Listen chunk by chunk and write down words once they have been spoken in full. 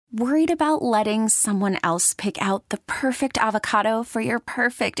Worried about letting someone else pick out the perfect avocado for your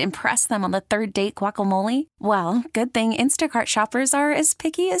perfect impress them on the third date guacamole? Well, good thing Instacart shoppers are as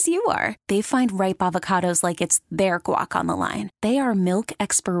picky as you are. They find ripe avocados like it's their guac on the line. They are milk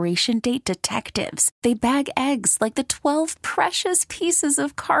expiration date detectives. They bag eggs like the 12 precious pieces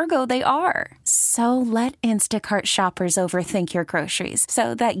of cargo they are. So let Instacart shoppers overthink your groceries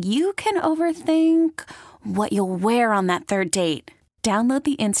so that you can overthink what you'll wear on that third date. Download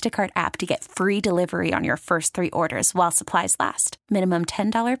the Instacart app to get free delivery on your first 3 orders while supplies last. Minimum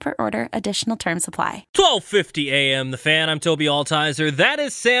 $10 per order. Additional terms apply. 12:50 a.m. The Fan. I'm Tobi Altizer. That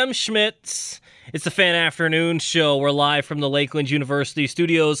is Sam Schmitz. It's the Fan Afternoon Show. We're live from the Lakeland University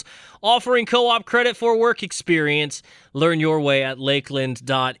studios, offering co-op credit for work experience. Learn your way at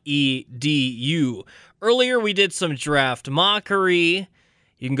lakeland.edu. Earlier, we did some draft mockery.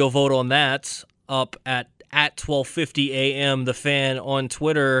 You can go vote on that up at 12:50 a.m. The Fan on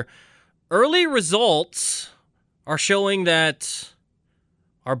Twitter. Early results are showing that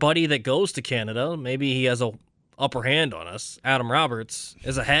our buddy that goes to Canada, maybe he has a upper hand on us, Adam Roberts,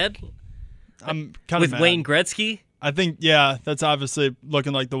 is ahead. I'm kind of with Wayne Gretzky. I think, yeah, that's obviously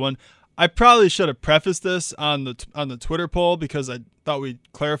looking like the one. I probably should have prefaced this on the Twitter poll because I thought we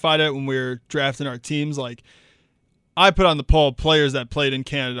clarified it when we were drafting our teams. Like, I put on the poll players that played in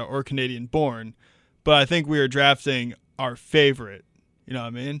Canada or Canadian born. But I think we are drafting our favorite. You know what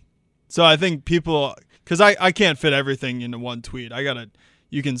I mean? So I think people, because I can't fit everything into one tweet.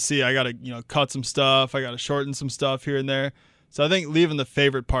 You can see I gotta cut some stuff. I gotta shorten some stuff here and there. So I think leaving the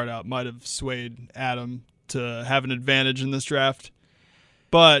favorite part out might have swayed Adam to have an advantage in this draft.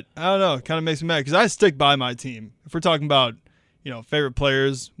 But I don't know. It kind of makes me mad because I stick by my team. If we're talking about favorite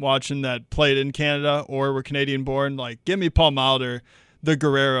players watching that played in Canada or were Canadian born, like give me Paul Malder, the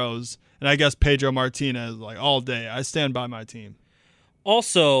Guerreros, and I guess Pedro Martinez, like all day. I stand by my team.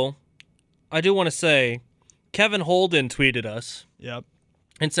 Also, I do want to say, Kevin Holden tweeted us. Yep.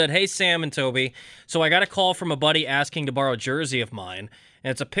 And said, "Hey, Sam and Toby, so I got a call from a buddy asking to borrow a jersey of mine, and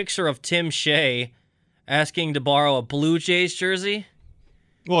it's a picture of Tim Shea asking to borrow a Blue Jays jersey."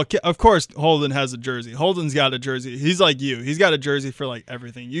 Well, of course Holden has a jersey. Holden's got a jersey. He's like you. He's got a jersey for like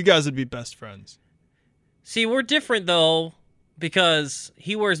everything. You guys would be best friends. See, we're different, though, because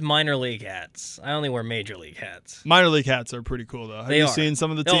he wears minor league hats. I only wear major league hats. Minor league hats are pretty cool, though. Have you seen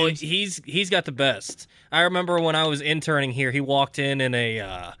some of the teams? No, he's got the best. I remember when I was interning here, he walked in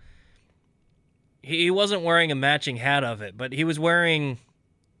a he wasn't wearing a matching hat of it, but he was wearing,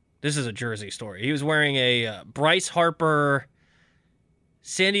 this is a jersey story. He was wearing a Bryce Harper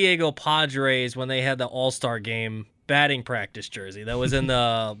San Diego Padres when they had the All-Star game batting practice jersey that was in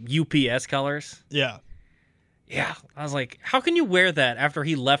the UPS colors. Yeah. Yeah, I was like, how can you wear that after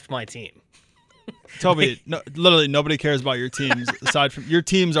he left my team? Toby, literally nobody cares about your teams aside from your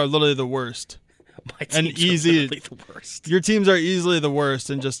teams are literally the worst. My teams are literally the worst. Your teams are easily the worst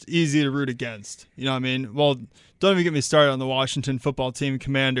and just easy to root against. You know what I mean? Well, don't even get me started on the Washington football team,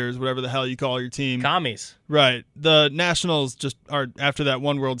 Commanders, whatever the hell you call your team. Commies. Right. The Nationals just are, after that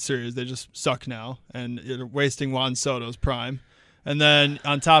one World Series, they just suck now, and you're wasting Juan Soto's prime. And then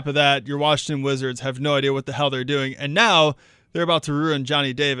on top of that, your Washington Wizards have no idea what the hell they're doing. And now they're about to ruin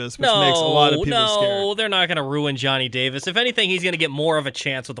Johnny Davis, which makes a lot of people scared. No, they're not going to ruin Johnny Davis. If anything, he's going to get more of a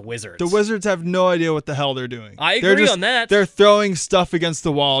chance with the Wizards. The Wizards have no idea what the hell they're doing. I agree on that. They're throwing stuff against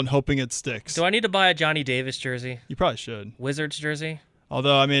the wall and hoping it sticks. Do I need to buy a Johnny Davis jersey? You probably should. Wizards jersey?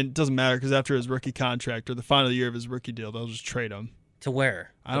 Although, I mean, it doesn't matter because after his rookie contract or the final year of his rookie deal, they'll just trade him. To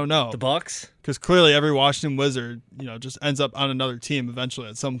where? I don't know. The Bucks? Because clearly every Washington Wizard, just ends up on another team eventually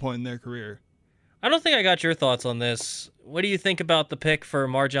at some point in their career. I don't think I got your thoughts on this. What do you think about the pick for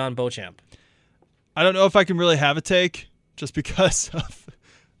MarJon Beauchamp? I don't know if I can really have a take just because of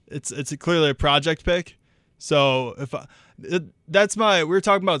it's clearly a project pick. So we were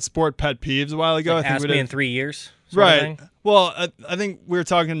talking about sport pet peeves a while ago. Like I think ask me in 3 years. Right. Well, I think we were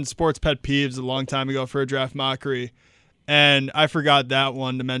talking sports pet peeves a long time ago for a draft mockery. And I forgot that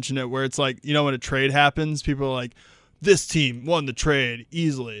one to mention it, where it's like, when a trade happens, people are like, this team won the trade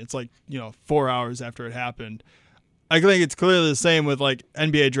easily. It's like, 4 hours after it happened. I think it's clearly the same with like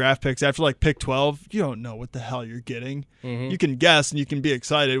NBA draft picks. After like pick 12, you don't know what the hell you're getting. Mm-hmm. You can guess and you can be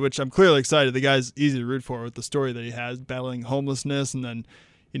excited, which I'm clearly excited. The guy's easy to root for with the story that he has, battling homelessness, and then,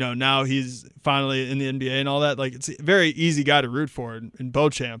 now he's finally in the NBA and all that. Like, it's a very easy guy to root for in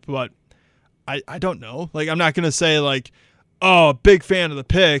Beauchamp, but I don't know. Like, I'm not going to say like, oh, big fan of the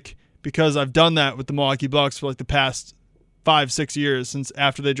pick, because I've done that with the Milwaukee Bucks for like the past 5-6 years since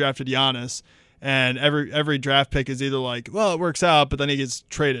after they drafted Giannis. And every draft pick is either like, well, it works out, but then he gets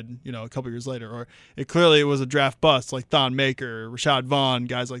traded, a couple years later. Or it was a draft bust, like Thon Maker, Rashad Vaughn,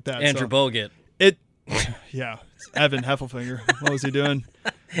 guys like that. Andrew Bogut. Yeah, Evan Heffelfinger. What was he doing?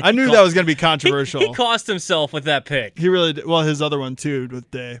 I knew that was going to be controversial. He cost himself with that pick. He really did. Well, his other one too with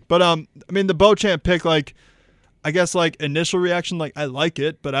Day. But the Beauchamp pick, like, I guess like initial reaction, like I like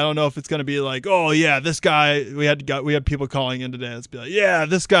it, but I don't know if it's going to be like, oh yeah, this guy. We had people calling in today. Let's be like, yeah,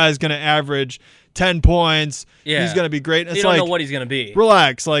 this guy's going to average 10 points. Yeah, he's going to be great. You don't know what he's going to be.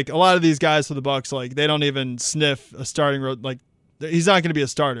 Relax. Like a lot of these guys for the Bucks, like they don't even sniff a starting road. Like he's not going to be a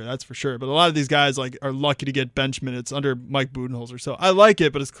starter, that's for sure. But a lot of these guys like are lucky to get bench minutes under Mike Budenholzer. So I like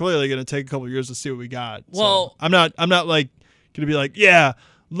it, but it's clearly going to take a couple of years to see what we got. Well, so I'm not like going to be like, yeah,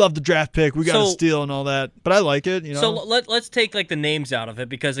 love the draft pick, we got to steal and all that. But I like it. So let's take like the names out of it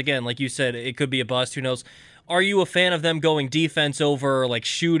because again, like you said, it could be a bust. Who knows? Are you a fan of them going defense over like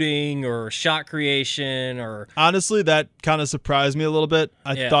shooting or shot creation or? Honestly, that kind of surprised me a little bit.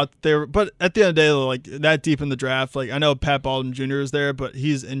 I thought they were, but at the end of the day, like that deep in the draft, like I know Pat Baldwin Jr. is there, but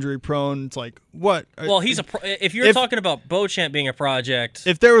he's injury prone. It's like what? Well, if you're talking about Beauchamp being a project,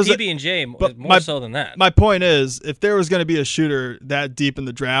 if there was PB&J more so than that. My point is, if there was going to be a shooter that deep in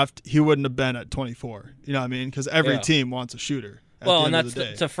the draft, he wouldn't have been at 24. You know what I mean? Because every team wants a shooter. Well, and that's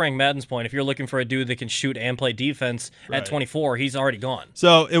to Frank Madden's point. If you're looking for a dude that can shoot and play defense at 24, he's already gone.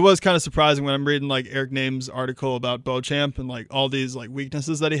 So it was kind of surprising when I'm reading like Eric Name's article about Beauchamp and like all these like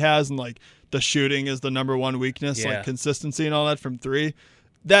weaknesses that he has, and like the shooting is the number one weakness, like consistency and all that from three.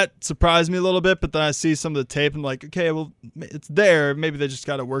 That surprised me a little bit, but then I see some of the tape and like, okay, well, it's there. Maybe they just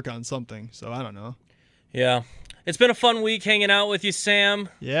got to work on something. So I don't know. Yeah. It's been a fun week hanging out with you, Sam.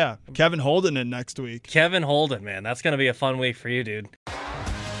 Yeah. Kevin Holden in next week. Kevin Holden, man. That's going to be a fun week for you, dude.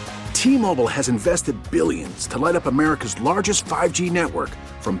 T-Mobile has invested billions to light up America's largest 5G network,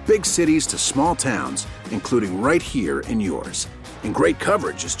 from big cities to small towns, including right here in yours. And great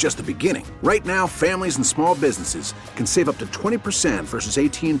coverage is just the beginning. Right now, families and small businesses can save up to 20% versus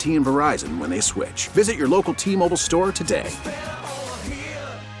AT&T and Verizon when they switch. Visit your local T-Mobile store today.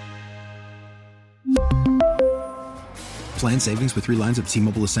 Plan savings with 3 lines of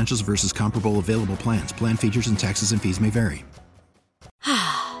T-Mobile Essentials versus comparable available plans. Plan features and taxes and fees may vary.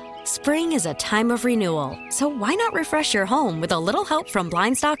 Spring is a time of renewal, so why not refresh your home with a little help from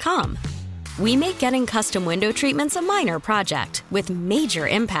Blinds.com? We make getting custom window treatments a minor project with major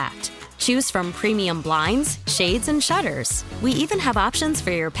impact. Choose from premium blinds, shades, and shutters. We even have options for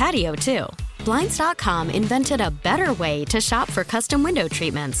your patio, too. Blinds.com invented a better way to shop for custom window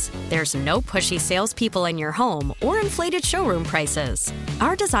treatments. There's no pushy salespeople in your home or inflated showroom prices.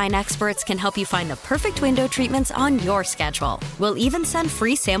 Our design experts can help you find the perfect window treatments on your schedule. We'll even send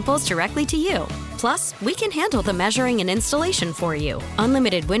free samples directly to you. Plus, we can handle the measuring and installation for you.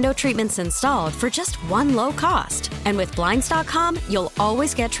 Unlimited window treatments installed for just one low cost. And with Blinds.com, you'll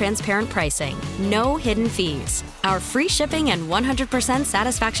always get transparent pricing. No hidden fees. Our free shipping and 100%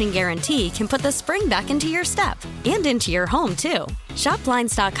 satisfaction guarantee can put the spring back into your step and into your home, too. Shop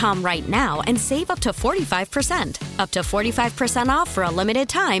Blinds.com right now and save up to 45%. Up to 45% off for a limited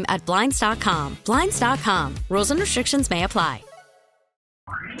time at Blinds.com. Blinds.com. Rules and restrictions may apply.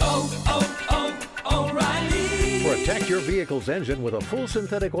 Protect your vehicle's engine with a full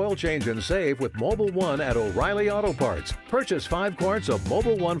synthetic oil change and save with Mobil 1 at O'Reilly Auto Parts. Purchase 5 quarts of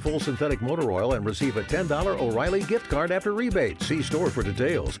Mobil 1 full synthetic motor oil and receive a $10 O'Reilly gift card after rebate. See store for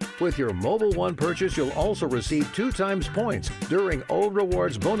details. With your Mobil 1 purchase, you'll also receive 2 times points during O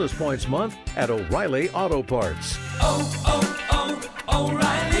Rewards Bonus Points Month at O'Reilly Auto Parts.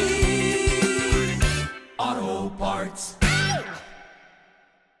 O'Reilly Auto Parts.